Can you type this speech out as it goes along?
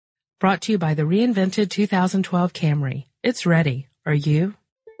Brought to you by the reinvented 2012 Camry. It's ready. Are you?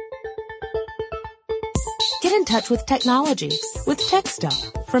 Get in touch with technology with Tech Stuff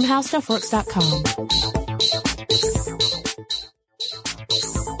from HowStuffWorks.com.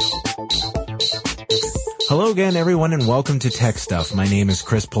 Hello again, everyone, and welcome to Tech Stuff. My name is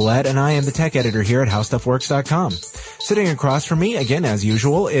Chris Pollette, and I am the tech editor here at HowStuffWorks.com. Sitting across from me, again, as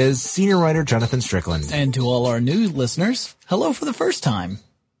usual, is senior writer Jonathan Strickland. And to all our new listeners, hello for the first time.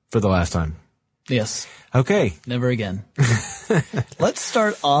 For the last time. Yes. Okay. Never again. Let's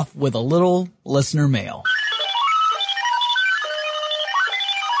start off with a little listener mail.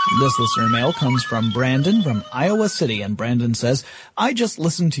 This listener mail comes from Brandon from Iowa City, and Brandon says, I just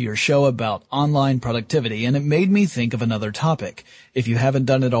listened to your show about online productivity, and it made me think of another topic. If you haven't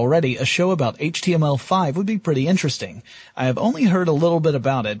done it already, a show about HTML5 would be pretty interesting. I have only heard a little bit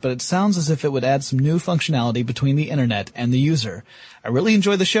about it, but it sounds as if it would add some new functionality between the internet and the user. I really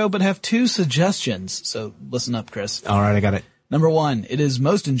enjoy the show, but have two suggestions, so listen up, Chris. All right, I got it. Number one, it is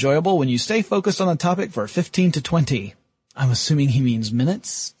most enjoyable when you stay focused on a topic for 15 to 20. I'm assuming he means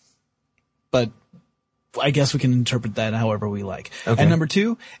minutes, but I guess we can interpret that however we like. Okay. And number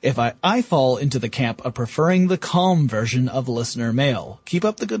two, if I fall into the camp of preferring the calm version of listener mail. Keep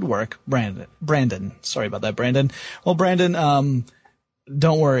up the good work, Brandon. Sorry about that, Brandon. Well, Brandon,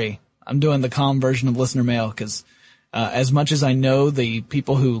 don't worry. I'm doing the calm version of listener mail because as much as I know the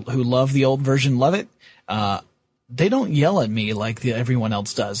people who love the old version love it, they don't yell at me like everyone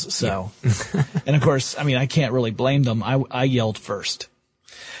else does. So, yeah. And of course, I mean, I can't really blame them. I yelled first.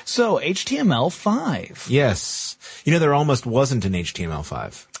 So, HTML5. Yes. You know, there almost wasn't an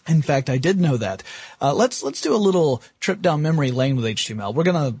HTML5. In fact, I did know that. Let's do a little trip down memory lane with HTML. We're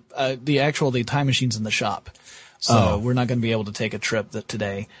gonna, the time machine's in the shop. So we're not gonna be able to take a trip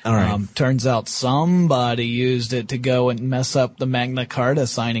today. All right. Turns out somebody used it to go and mess up the Magna Carta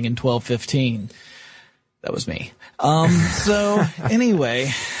signing in 1215. That was me. So anyway,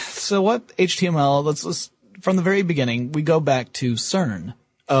 so what HTML, let's from the very beginning, we go back to CERN.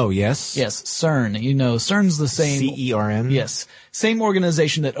 Oh, yes? Yes, CERN. You know, CERN's the same... CERN? Yes. Same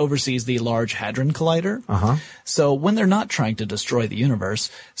organization that oversees the Large Hadron Collider. Uh-huh. So when they're not trying to destroy the universe,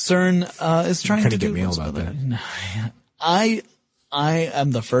 CERN is trying to get mail about that. I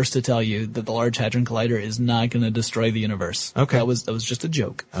am the first to tell you that the Large Hadron Collider is not going to destroy the universe. Okay. That was just a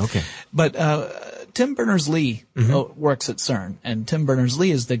joke. Okay. But Tim Berners-Lee works at CERN, and Tim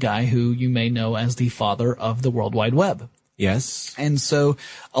Berners-Lee is the guy who you may know as the father of the World Wide Web. Yes. And so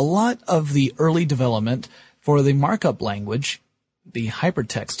a lot of the early development for the markup language, the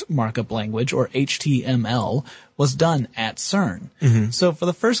hypertext markup language, or HTML, was done at CERN. Mm-hmm. So for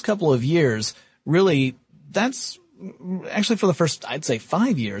the first couple of years, really, that's actually for the first, I'd say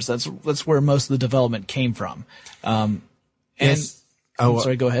 5 years, that's where most of the development came from. Yes.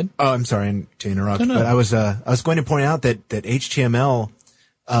 Sorry, go ahead. Oh, I'm sorry to interrupt, No. but I was going to point out that HTML,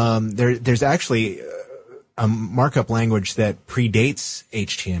 there's actually a markup language that predates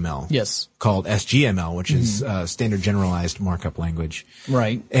HTML. Yes. Called SGML, which is Standard Generalized Markup Language.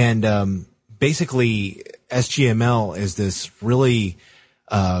 Right. And basically, SGML is this really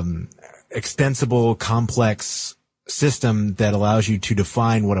extensible, complex system that allows you to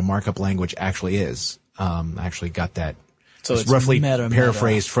define what a markup language actually is. I actually got that. So it's roughly meta.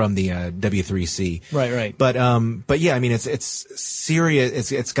 paraphrased from the W3C. Right. But yeah, I mean, it's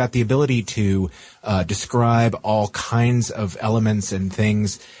serious. It's got the ability to describe all kinds of elements and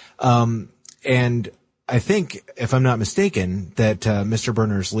things. And I think, if I'm not mistaken, that Mr.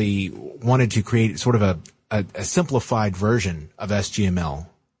 Berners-Lee wanted to create sort of a simplified version of SGML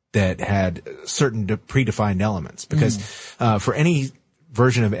that had certain predefined elements. Because for any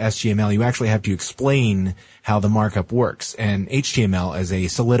version of SGML, you actually have to explain how the markup works. And HTML is a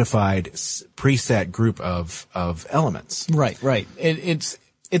solidified preset group of elements. Right. It's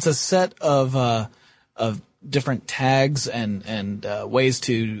a set of different tags and ways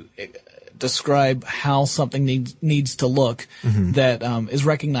to describe how something needs to look that is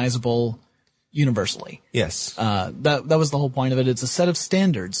recognizable universally. Yes. That was the whole point of it. It's a set of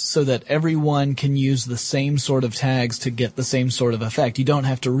standards so that everyone can use the same sort of tags to get the same sort of effect. You don't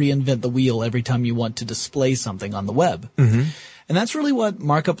have to reinvent the wheel every time you want to display something on the web. And that's really what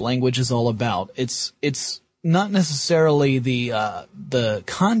markup language is all about. It's not necessarily the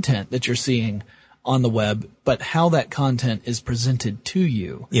content that you're seeing on the web, but how that content is presented to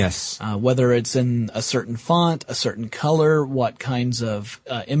you. Yes. Whether it's in a certain font, a certain color, what kinds of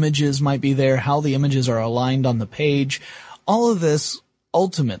images might be there, how the images are aligned on the page. All of this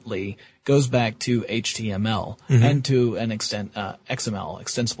ultimately goes back to HTML and to an extent XML,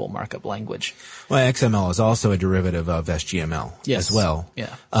 extensible markup language. Well, XML is also a derivative of SGML as well.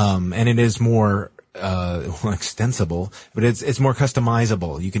 Yeah. And it is more extensible, but it's more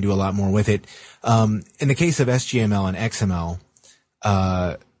customizable. You can do a lot more with it. In the case of SGML and XML,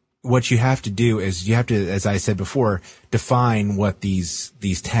 what you have to do is you have to, as I said before, define what these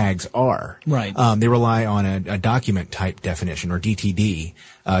tags are. Right. They rely on a document type definition, or DTD,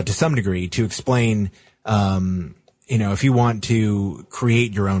 to some degree, to explain, if you want to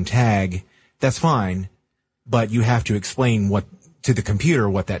create your own tag, that's fine, but you have to explain to the computer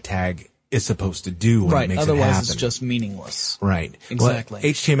what that tag is supposed to do when it makes it happen. Otherwise it's just meaningless. Right. Exactly.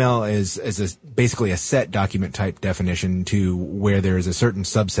 Well, HTML is basically a set document type definition to where there is a certain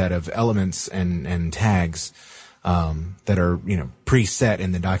subset of elements and tags that are, preset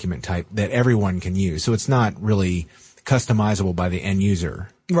in the document type that everyone can use. So it's not really customizable by the end user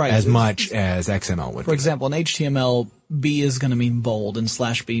as much as XML would be. For example, in HTML, B is going to mean bold and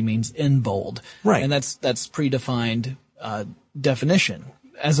 /B means in bold. Right. And that's predefined definition,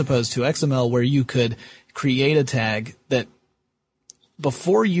 as opposed to XML, where you could create a tag that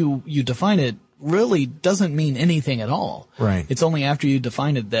before you define it really doesn't mean anything at all. Right. It's only after you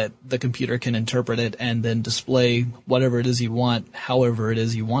define it that the computer can interpret it and then display whatever it is you want, however it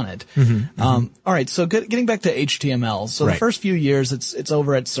is you want it. All right. So getting back to HTML. So the first few years it's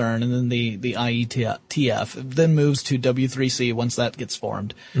over at CERN, and then the IETF then moves to W3C once that gets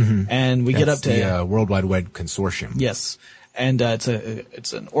formed. And we get up to the World Wide Web Consortium. Yes. And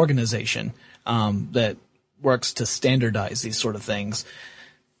it's an organization that works to standardize these sort of things.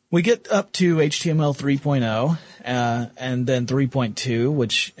 We get up to HTML 3.0 and then 3.2,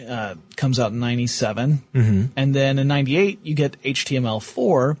 which comes out in 97. And then in 98 you get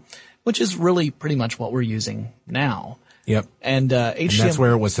HTML4, which is really pretty much what we're using now. Yep. And that's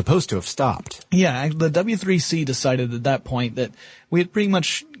where it was supposed to have stopped. Yeah, the W3C decided at that point that we had pretty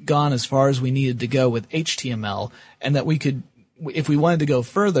much gone as far as we needed to go with HTML, and that we could, if we wanted to go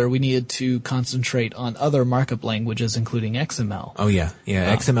further, we needed to concentrate on other markup languages, including XML. Oh yeah.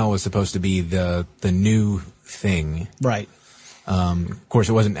 XML was supposed to be the new thing. Right. Of course,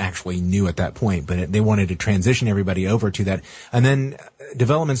 it wasn't actually new at that point, but they wanted to transition everybody over to that. And then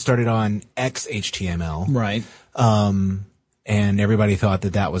development started on XHTML. Right. And everybody thought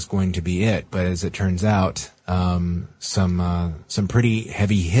that was going to be it. But as it turns out, some pretty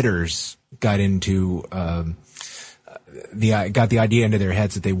heavy hitters got the idea into their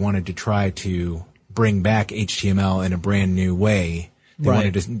heads that they wanted to try to bring back HTML in a brand new way.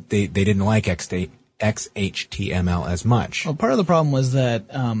 They didn't like XHTML as much. Well, part of the problem was that,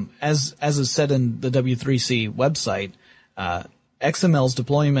 as is said in the W3C website, XML's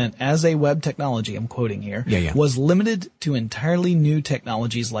deployment as a web technology, I'm quoting here, was limited to entirely new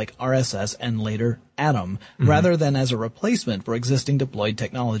technologies like RSS and later Atom, rather than as a replacement for existing deployed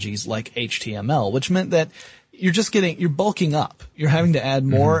technologies like HTML, which meant that you're bulking up. You're having to add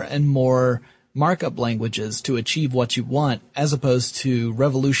more and more markup languages to achieve what you want, as opposed to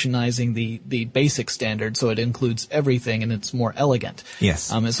revolutionizing the basic standard so it includes everything and it's more elegant. Yes.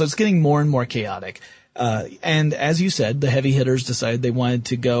 So it's getting more and more chaotic. And as you said, the heavy hitters decided they wanted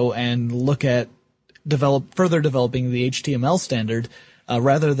to go and look at further developing the HTML standard,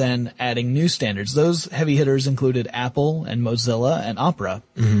 rather than adding new standards. Those heavy hitters included Apple and Mozilla and Opera.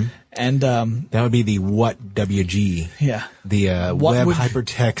 And, that would be the WHWG. Yeah. The, Web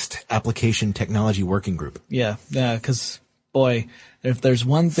Hypertext Application Technology Working Group. Yeah. 'Cause boy, if there's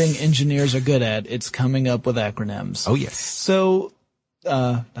one thing engineers are good at, it's coming up with acronyms. Oh, yes. So,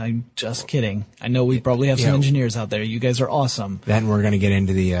 I'm just kidding. I know we probably have some engineers out there. You guys are awesome. Then we're going to get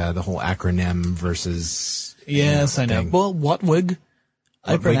into the whole acronym versus. Yes, I know. Well, WHATWG.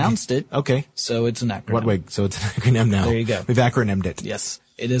 I pronounced it. Okay. So it's an acronym. WHATWG. So it's an acronym now. There you go. We've acronymed it. Yes.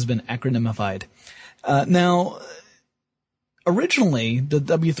 It has been acronymified. Now, originally, the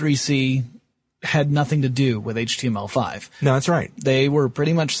W3C had nothing to do with HTML5. No, that's right. They were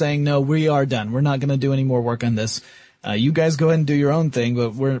pretty much saying, no, we are done. We're not going to do any more work on this. You guys go ahead and do your own thing,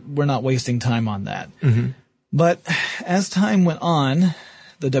 but we're not wasting time on that. But as time went on,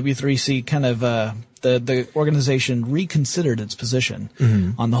 the W3C kind of, the organization reconsidered its position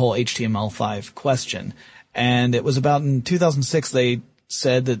on the whole HTML5 question. And it was about in 2006 they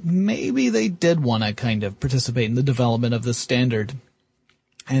said that maybe they did want to kind of participate in the development of this standard.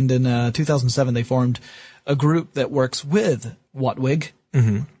 And in 2007 they formed a group that works with WHATWG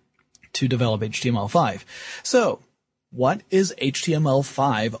to develop HTML5. So, what is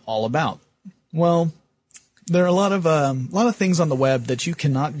HTML5 all about? Well, there are a lot of things on the web that you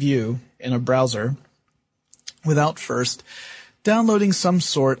cannot view in a browser without first downloading some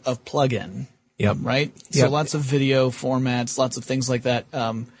sort of plugin. Yep. Right? Yep. So lots of video formats, lots of things like that,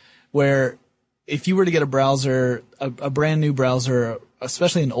 where if you were to get a browser, a brand new browser,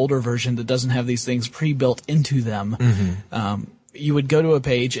 especially an older version that doesn't have these things pre-built into them, you would go to a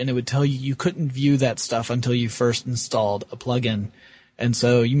page and it would tell you you couldn't view that stuff until you first installed a plugin. And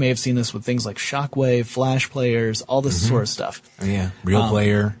so you may have seen this with things like Shockwave, Flash players, all this sort of stuff. Yeah. Real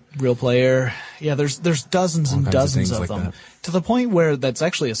Player. Real Player. Yeah, there's dozens and dozens of like them. that. To the point where that's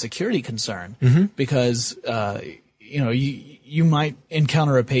actually a security concern because, you might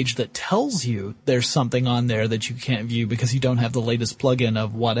encounter a page that tells you there's something on there that you can't view because you don't have the latest plugin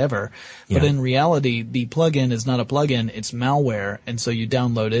of whatever. Yeah. But in reality, the plugin is not a plugin, it's malware. And so you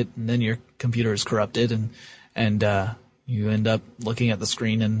download it and then your computer is corrupted and you end up looking at the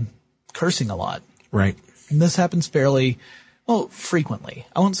screen and cursing a lot. Right. And this happens frequently.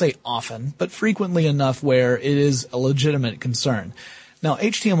 I won't say often, but frequently enough where it is a legitimate concern. Now,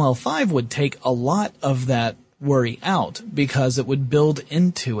 HTML5 would take a lot of that worry out because it would build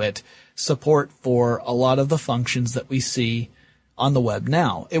into it support for a lot of the functions that we see on the web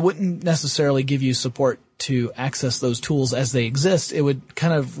now. It wouldn't necessarily give you support to access those tools as they exist. It would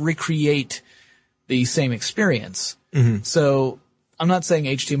kind of recreate the same experience. So I'm not saying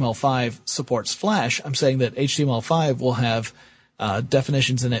HTML5 supports Flash. I'm saying that HTML5 will have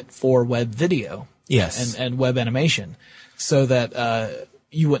definitions in it for web video. Yes. And web animation so that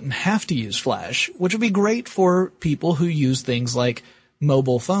you wouldn't have to use Flash, which would be great for people who use things like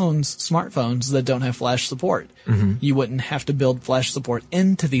mobile phones, smartphones that don't have Flash support. You wouldn't have to build Flash support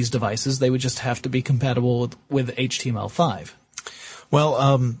into these devices. They would just have to be compatible with HTML5.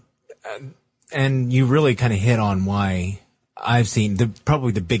 Well, and you really kind of hit on why I've seen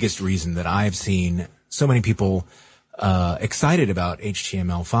probably the biggest reason that I've seen so many people excited about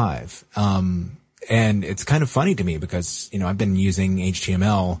HTML5. And it's kind of funny to me because, I've been using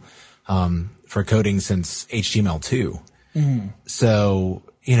HTML for coding since HTML2. So,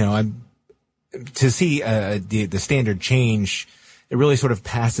 to see the standard change, it really sort of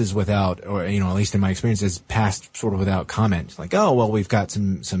passes without, or, at least in my experience, is passed sort of without comment. It's like, oh, well, we've got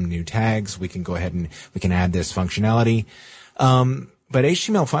some new tags. We can go ahead and we can add this functionality. But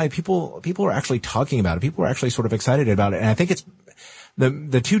HTML5, people are actually talking about it. People are actually sort of excited about it. And I think it's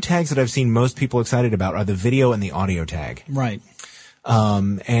the two tags that I've seen most people excited about are the video and the audio tag. Right.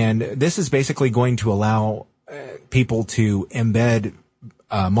 And this is basically going to allow people to embed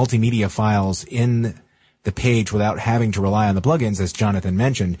multimedia files in the page without having to rely on the plugins, as Jonathan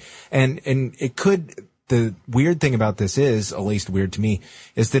mentioned. And it could, the weird thing about this is, at least weird to me,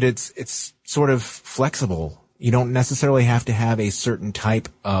 is that it's sort of flexible. You don't necessarily have to have a certain type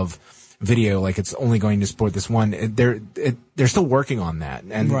of video, like it's only going to support this one. They're still working on that.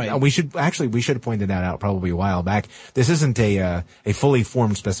 And right. we should have pointed that out probably a while back. This isn't a fully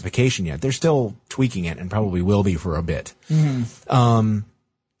formed specification yet. They're still tweaking it and probably will be for a bit.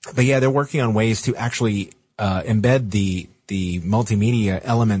 But yeah, they're working on ways to actually embed the multimedia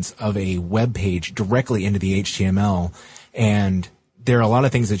elements of a web page directly into the HTML. And there are a lot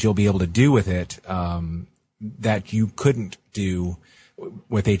of things that you'll be able to do with it that you couldn't do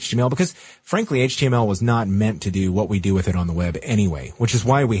with HTML, because frankly, HTML was not meant to do what we do with it on the web anyway, which is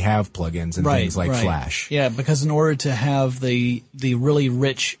why we have plugins and things like Flash. Yeah, because in order to have the really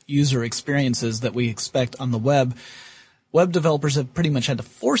rich user experiences that we expect on the web developers have pretty much had to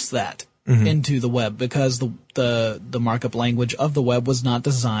force that into the web, because the markup language of the web was not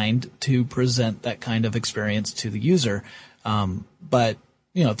designed to present that kind of experience to the user. But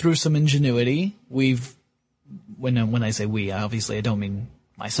through some ingenuity, when I say we, obviously I don't mean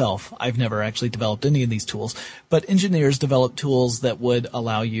myself. I've never actually developed any of these tools, but engineers develop tools that would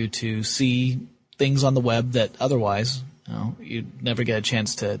allow you to see things on the web that otherwise you'd never get a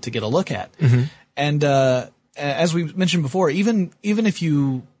chance to get a look at. And as we mentioned before, even if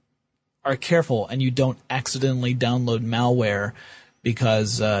you are careful and you don't accidentally download malware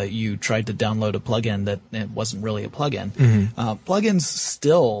because you tried to download a plugin that it wasn't really a plugin, plugins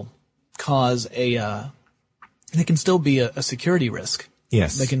still cause they can still be a security risk.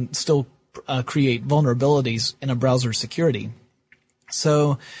 Yes. They can still create vulnerabilities in a browser security.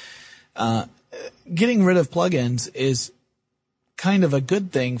 So getting rid of plugins is kind of a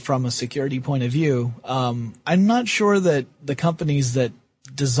good thing from a security point of view. I'm not sure that the companies that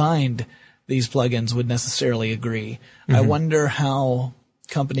designed these plugins would necessarily agree. I wonder how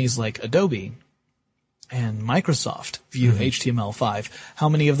companies like Adobe and Microsoft view HTML5. How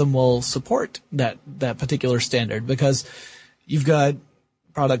many of them will support that particular standard? Because you've got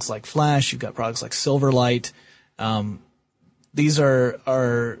products like Flash, you've got products like Silverlight. These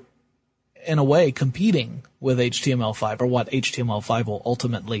are in a way competing with HTML5 or what HTML5 will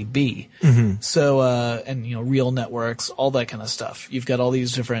ultimately be. So, and real networks, all that kind of stuff. You've got all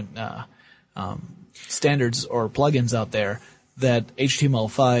these different, standards or plugins out there that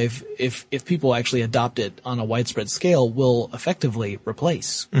HTML5, if people actually adopt it on a widespread scale, will effectively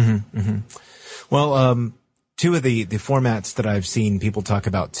replace. Well, two of the formats that I've seen people talk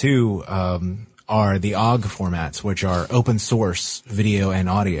about too, are the OGG formats, which are open source video and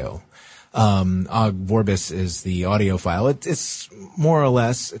audio. OGG Vorbis is the audio file. It's more or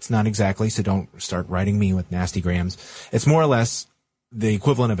less, it's not exactly, so don't start writing me with nasty grams. It's more or less the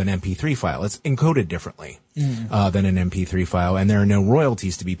equivalent of an MP3 file. It's encoded differently than an MP3 file, and there are no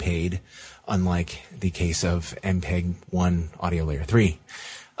royalties to be paid, unlike the case of MPEG-1 Audio Layer 3.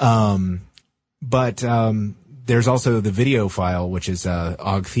 But there's also the video file, which is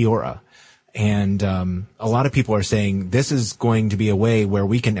OGG Theora. And a lot of people are saying this is going to be a way where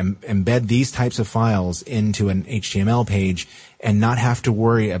we can embed these types of files into an HTML page and not have to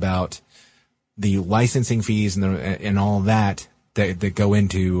worry about the licensing fees and all of that go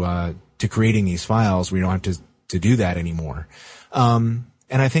into to creating these files. We don't have to do that anymore. And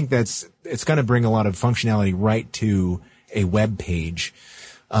I think it's going to bring a lot of functionality right to a web page,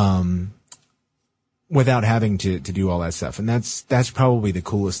 without having to do all that stuff. And that's probably the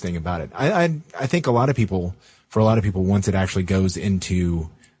coolest thing about it. I think for a lot of people, once it actually goes into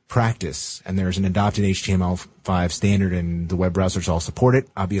practice and there's an adopted HTML5 standard and the web browsers all support it,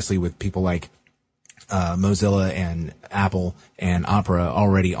 obviously with people like Mozilla and Apple and Opera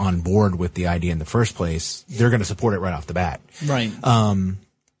already on board with the idea in the first place, they're going to support it right off the bat. Right.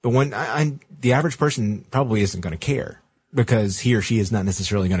 But when the average person probably isn't going to care because he or she is not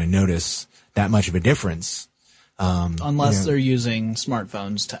necessarily going to notice that much of a difference. Unless they're using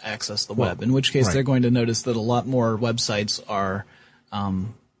smartphones to access the web, in which case they're going to notice that a lot more websites are,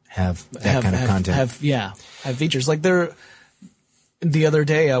 have that kind of content. Have features. Like the other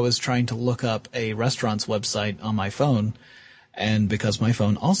day I was trying to look up a restaurant's website on my phone, and because my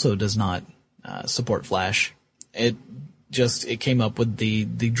phone also does not support Flash, it came up with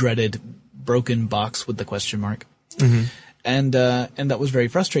the dreaded broken box with the question mark. And that was very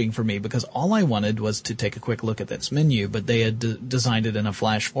frustrating for me because all I wanted was to take a quick look at this menu, but they had designed it in a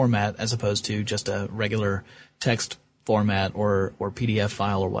Flash format as opposed to just a regular text format or PDF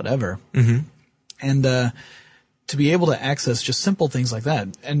file or whatever. And to be able to access just simple things like that,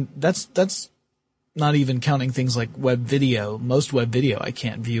 and that's not even counting things like web video. Most web video I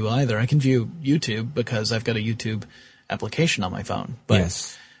can't view either. I can view YouTube because I've got a YouTube application on my phone,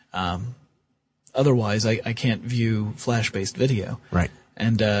 but otherwise, I can't view Flash-based video. Right.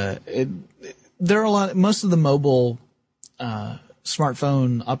 And there are most of the mobile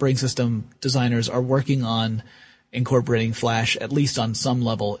smartphone operating system designers are working on incorporating Flash, at least on some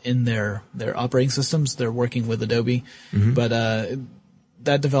level, in their operating systems. They're working with Adobe, but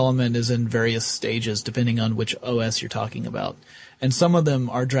that development is in various stages depending on which OS you're talking about. And some of them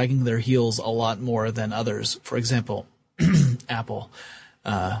are dragging their heels a lot more than others. For example, Apple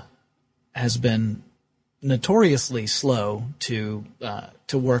has been notoriously slow to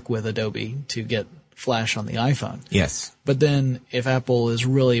work with Adobe to get Flash on the iPhone. Yes. But then if Apple is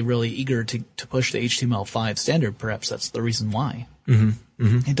really, really eager to push the HTML5 standard, perhaps that's the reason why.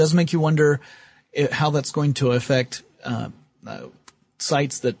 It does make you wonder how that's going to affect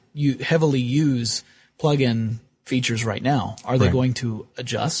sites that heavily use plugin features right now. Are they going to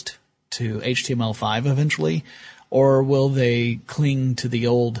adjust to HTML5 eventually, or will they cling to the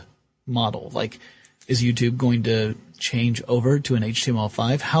old model? Like, is YouTube going to change over to an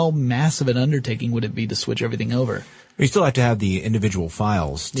HTML5? How massive an undertaking would it be to switch everything over? You still have to have the individual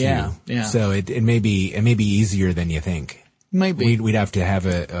files too. Yeah. So it may be easier than you think. Maybe we'd have to have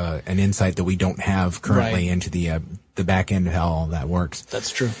an insight that we don't have currently into the back end of how all that works.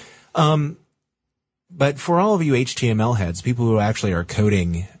 That's true. But for all of you HTML heads, people who actually are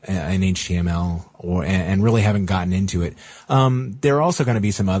coding in HTML and really haven't gotten into it, there are also going to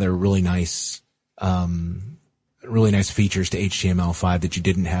be some other really nice features to HTML5 that you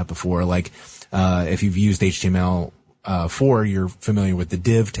didn't have before. Like, if you've used HTML4, you're familiar with the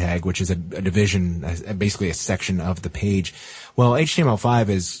div tag, which is a division, basically a section of the page. Well, HTML5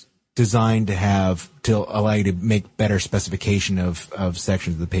 is designed to allow you to make better specification of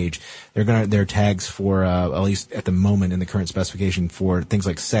sections of the page. There are tags for, at least at the moment in the current specification, for things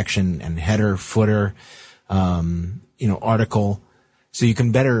like section and header, footer, article. So you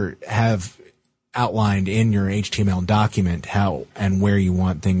can better have outlined in your HTML document how and where you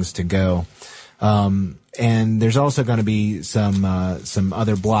want things to go. And there's also going to be some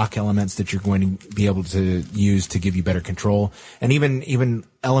other block elements that you're going to be able to use to give you better control. And even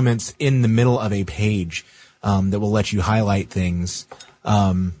elements in the middle of a page, that will let you highlight things,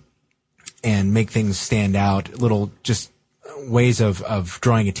 and make things stand out, little just ways of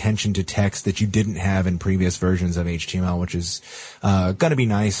drawing attention to text that you didn't have in previous versions of HTML, which is going to be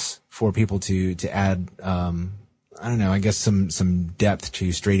nice for people to add, I don't know, I guess some depth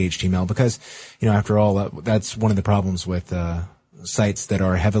to straight HTML, because, after all, that's one of the problems with sites that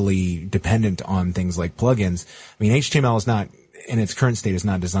are heavily dependent on things like plugins. I mean, HTML is not, in its current state, is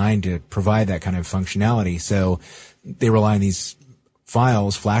not designed to provide that kind of functionality, so they rely on these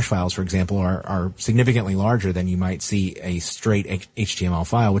files. Flash files, for example, are significantly larger than you might see a straight HTML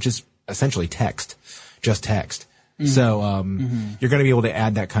file, which is essentially text, just text. Mm-hmm. So you're going to be able to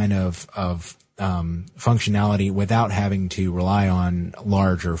add that kind of functionality without having to rely on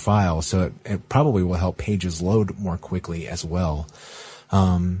larger files. So it probably will help pages load more quickly as well.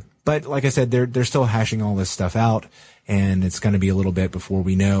 But like I said, they're still hashing all this stuff out, and it's going to be a little bit before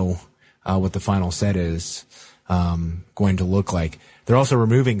we know what the final set is going to look like. They're also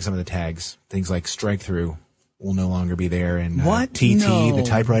removing some of the tags. Things like strike through will no longer be there, and TT, the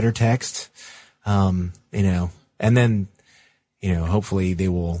typewriter text, and then, hopefully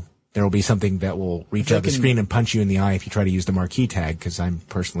there will be something that will reach out the screen and punch you in the eye if you try to use the marquee tag, because I'm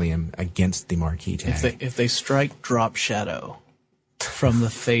personally am against the marquee tag. If they strike drop shadow from the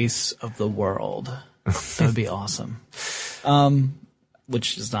face of the world, that would be awesome.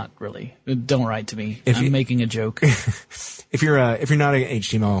 Which is not really. Don't write to me. I'm making a joke. If you're not an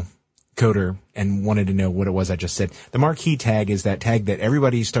HTML coder and wanted to know what it was I just said, the marquee tag is that tag that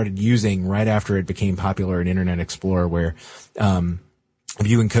everybody started using right after it became popular in Internet Explorer, where if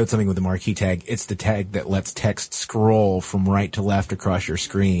you encode something with the marquee tag, it's the tag that lets text scroll from right to left across your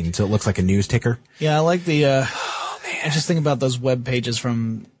screen, so it looks like a news ticker. Yeah, I like the. I just think about those web pages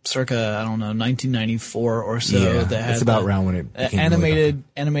from circa, 1994 or so. Yeah, that had it's about around when it became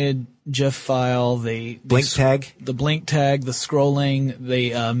animated GIF file, the blink tag, the scrolling,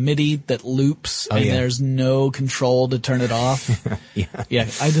 the MIDI that loops, and there's no control to turn it off. Yeah,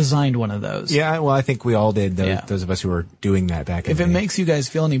 I designed one of those. Yeah, well, I think we all did. Those of us who were doing that back in the day. If it makes you guys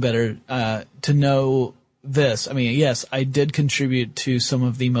feel any better, to know this, I mean, yes, I did contribute to some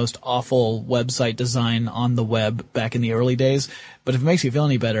of the most awful website design on the web back in the early days, but if it makes you feel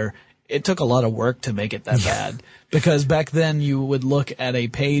any better, it took a lot of work to make it that bad. Because back then you would look at a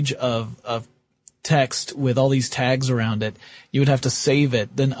page of text with all these tags around it, you would have to save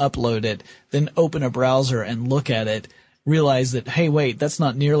it, then upload it, then open a browser and look at it, realize that, hey, wait, that's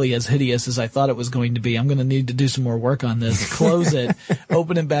not nearly as hideous as I thought it was going to be. I'm going to need to do some more work on this. Close it,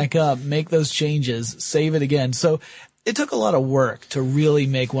 open it back up, make those changes, save it again. So it took a lot of work to really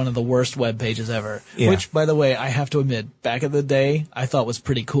make one of the worst web pages ever, which, by the way, I have to admit, back in the day, I thought was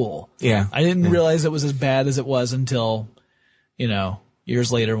pretty cool. Yeah. I didn't realize it was as bad as it was until,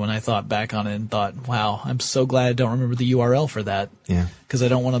 years later when I thought back on it and thought, wow, I'm so glad I don't remember the URL for that. Yeah. Because I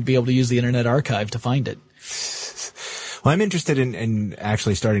don't want to be able to use the Internet Archive to find it. Well, I'm interested in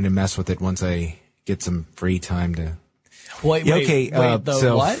actually starting to mess with it once I get some free time to. Wait,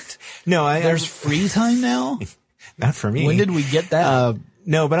 what? No, there's free time now? Not for me. When did we get that?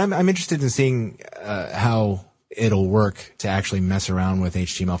 No, but I'm interested in seeing how it'll work to actually mess around with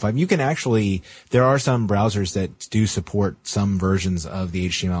HTML5. You can actually, there are some browsers that do support some versions of the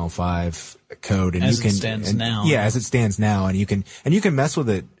HTML5 code, and as you can, it stands now. Yeah, as it stands now, and you can mess with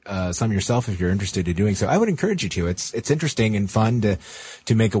it some yourself if you're interested in doing so. I would encourage you to. It's interesting and fun to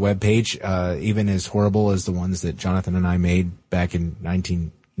make a web page, even as horrible as the ones that Jonathan and I made back in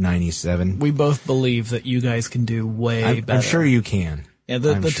 1997. We both believe that you guys can do way better. I'm sure you can. Yeah,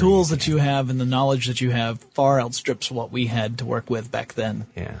 the tools that you have and the knowledge that you have far outstrips what we had to work with back then.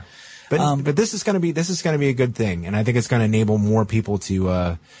 Yeah. But this is going to be a good thing, and I think it's going to enable more people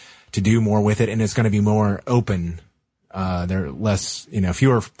to do more with it, and it's going to be more open. There are less,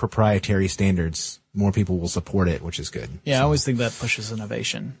 fewer proprietary standards. More people will support it, which is good. Yeah, I always think that pushes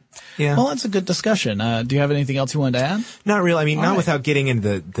innovation. Yeah. Well, that's a good discussion. Do you have anything else you wanted to add? Not really. I mean, not without getting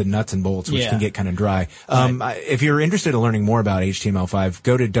into the nuts and bolts, which can get kind of dry. If you're interested in learning more about HTML5,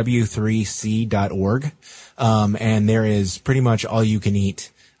 go to w3c.org, and there is pretty much all you can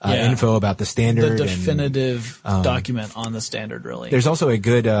eat. Info about the standard. The definitive document on the standard, really. There's also a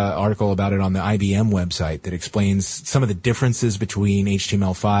good article about it on the IBM website that explains some of the differences between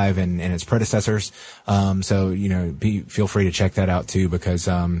HTML5 and its predecessors. So, feel free to check that out too, because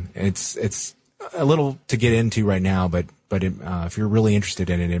it's a little to get into right now, but if you're really interested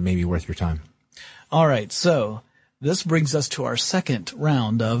in it, it may be worth your time. All right, so this brings us to our second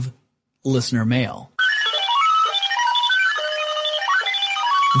round of listener mail.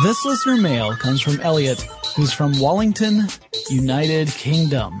 This listener mail comes from Elliot, who's from Wallington, United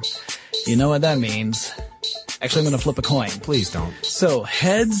Kingdom. You know what that means. Actually, I'm going to flip a coin. Please don't. So,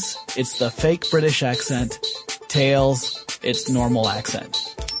 heads, it's the fake British accent. Tails, it's normal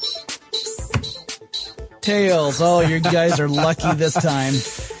accent. Tails. Oh, you guys are lucky this time.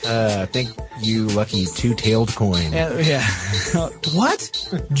 I think you lucky two-tailed coin. Yeah. What?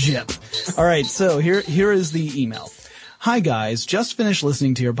 Jip. All right, so here is the email. Hi guys, just finished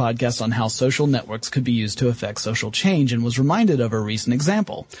listening to your podcast on how social networks could be used to affect social change and was reminded of a recent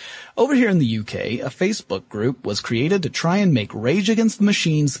example. Over here in the UK, a Facebook group was created to try and make Rage Against the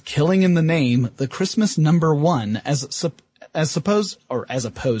Machine's Killing in the Name the Christmas #1 as opposed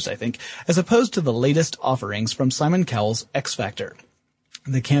to the latest offerings from Simon Cowell's X Factor.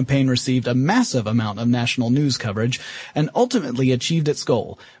 The campaign received a massive amount of national news coverage and ultimately achieved its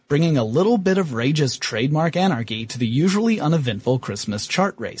goal, bringing a little bit of Rage's trademark anarchy to the usually uneventful Christmas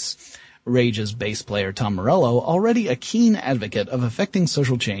chart race. Rage's bass player Tom Morello, already a keen advocate of effecting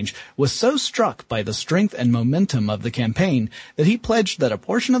social change, was so struck by the strength and momentum of the campaign that he pledged that a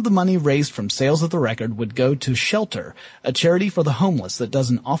portion of the money raised from sales of the record would go to Shelter, a charity for the homeless that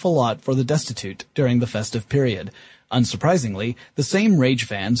does an awful lot for the destitute during the festive period. Unsurprisingly, the same Rage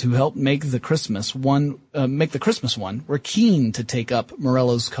fans who helped make the Christmas one were keen to take up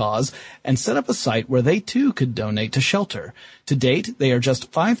Morello's cause and set up a site where they too could donate to Shelter. To date, they are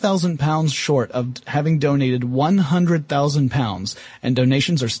just £5,000 short of having donated £100,000, and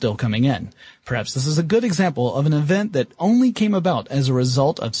donations are still coming in. Perhaps this is a good example of an event that only came about as a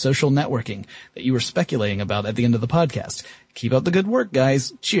result of social networking that you were speculating about at the end of the podcast. Keep up the good work,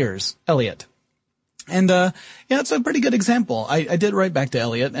 guys. Cheers. Elliot. And, it's a pretty good example. I did write back to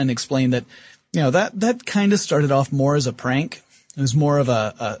Elliot and explain that, that kind of started off more as a prank. It was more of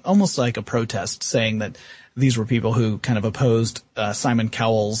almost like a protest, saying that these were people who kind of opposed, Simon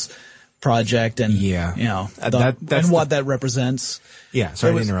Cowell's project and, what that represents. Yeah,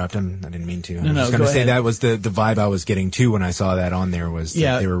 sorry to interrupt. I didn't mean to. I was going to say that was the vibe I was getting too when I saw that on there was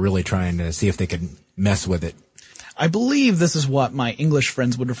that they were really trying to see if they could mess with it. I believe this is what my English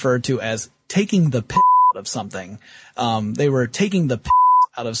friends would refer to as taking the piss out of something. They were taking the piss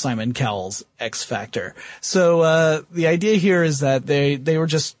out of Simon Cowell's X Factor. So, the idea here is that they were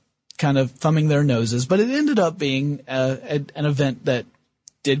just kind of thumbing their noses, but it ended up being an event that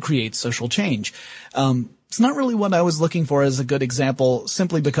did create social change. It's not really what I was looking for as a good example,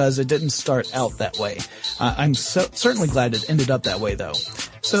 simply because it didn't start out that way. I'm certainly glad it ended up that way, though.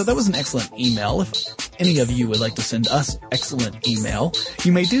 So that was an excellent email. If any of you would like to send us excellent email,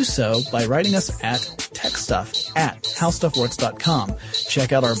 you may do so by writing us at techstuff@howstuffworks.com.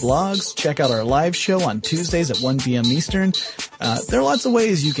 Check out our blogs, check out our live show on Tuesdays at 1 p.m. Eastern. There are lots of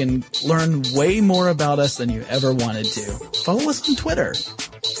ways you can learn way more about us than you ever wanted to. Follow us on Twitter.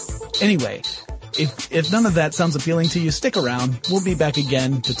 Anyway, if none of that sounds appealing to you, stick around. We'll be back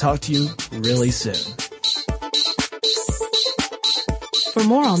again to talk to you really soon. For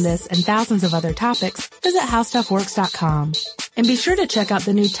more on this and thousands of other topics, visit HowStuffWorks.com. And be sure to check out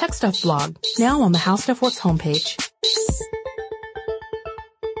the new Tech Stuff blog, now on the How Stuff Works homepage.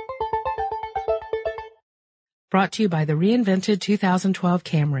 Brought to you by the reinvented 2012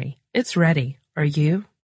 Camry. It's ready. Are you?